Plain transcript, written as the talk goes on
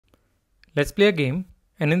Let's play a game,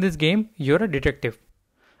 and in this game, you're a detective.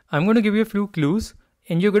 I'm going to give you a few clues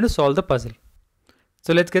and you're going to solve the puzzle.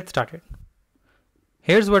 So let's get started.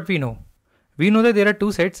 Here's what we know. We know that there are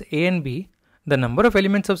two sets A and B. The number of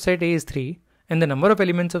elements of set A is 3 and the number of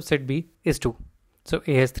elements of set B is 2. So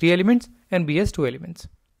A has 3 elements and B has 2 elements.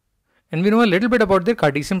 And we know a little bit about their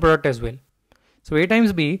Cartesian product as well. So A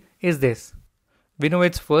times B is this. We know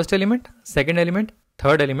its first element, second element,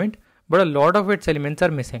 third element, but a lot of its elements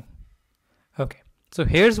are missing. Okay, so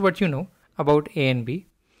here's what you know about A and B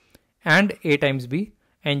and A times B,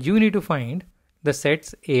 and you need to find the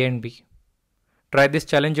sets A and B. Try this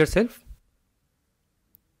challenge yourself.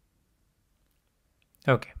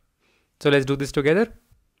 Okay, so let's do this together.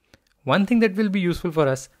 One thing that will be useful for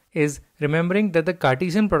us is remembering that the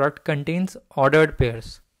Cartesian product contains ordered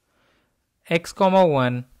pairs. X,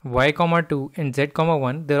 1, Y, 2 and Z,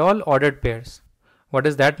 1, they're all ordered pairs. What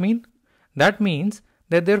does that mean? That means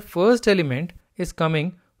that their first element is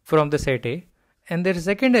coming from the set A and their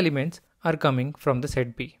second elements are coming from the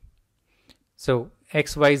set B. So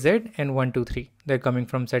X, Y, Z and 1, 2, 3, they're coming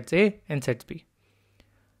from sets A and sets B.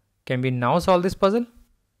 Can we now solve this puzzle?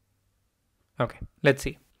 Okay, let's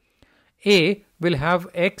see. A will have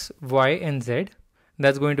X, Y and Z.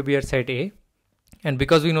 That's going to be our set A. And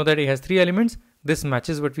because we know that A has 3 elements, this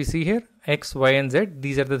matches what we see here. X, Y and Z,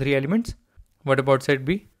 these are the 3 elements. What about set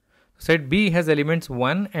B? Set B has elements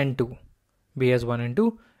 1 and 2. B has 1 and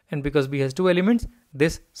 2. And because B has 2 elements,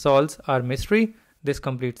 this solves our mystery. This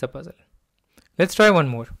completes the puzzle. Let's try one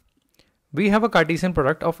more. We have a Cartesian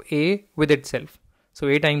product of A with itself. So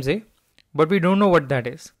A times A. But we don't know what that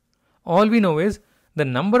is. All we know is the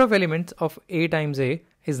number of elements of A times A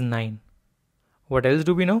is 9. What else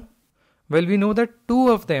do we know? Well, we know that 2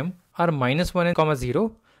 of them are -1,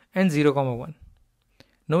 0 and 0, 1.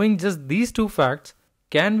 Knowing just these two facts,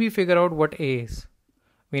 can we figure out what A is?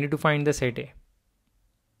 We need to find the set A.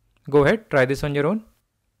 Go ahead, try this on your own.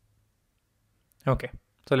 Okay,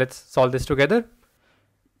 so let's solve this together.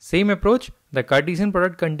 Same approach, the Cartesian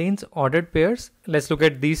product contains ordered pairs. Let's look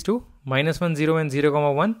at these two, -1, 0 and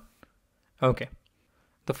 0, 1. Okay,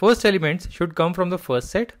 the first elements should come from the first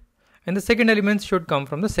set and the second elements should come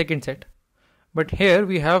from the second set. But here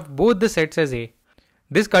we have both the sets as A.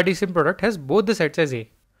 This Cartesian product has both the sets as A.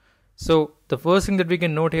 So the first thing that we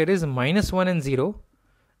can note here is -1 and 0.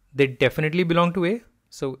 They definitely belong to A.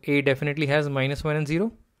 So A definitely has -1 and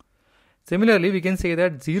 0. Similarly, we can say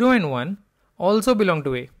that 0 and 1 also belong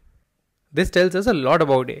to A. This tells us a lot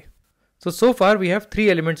about A. So far we have 3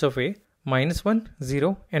 elements of A, -1,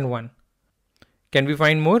 0 and 1. Can we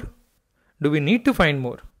find more? Do we need to find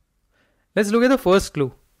more? Let's look at the first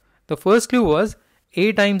clue. The first clue was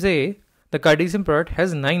A times A, the Cartesian product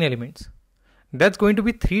has 9 elements. That's going to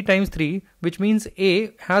be 3 times 3, which means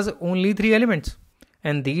A has only 3 elements.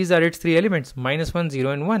 And these are its 3 elements, -1,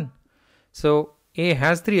 0 and 1. So A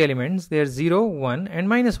has 3 elements, they are 0, 1 and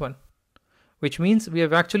 -1. Which means we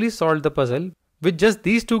have actually solved the puzzle. With just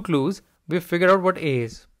these two clues, we've figured out what A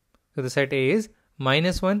is. So the set A is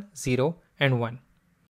 -1, 0 and 1.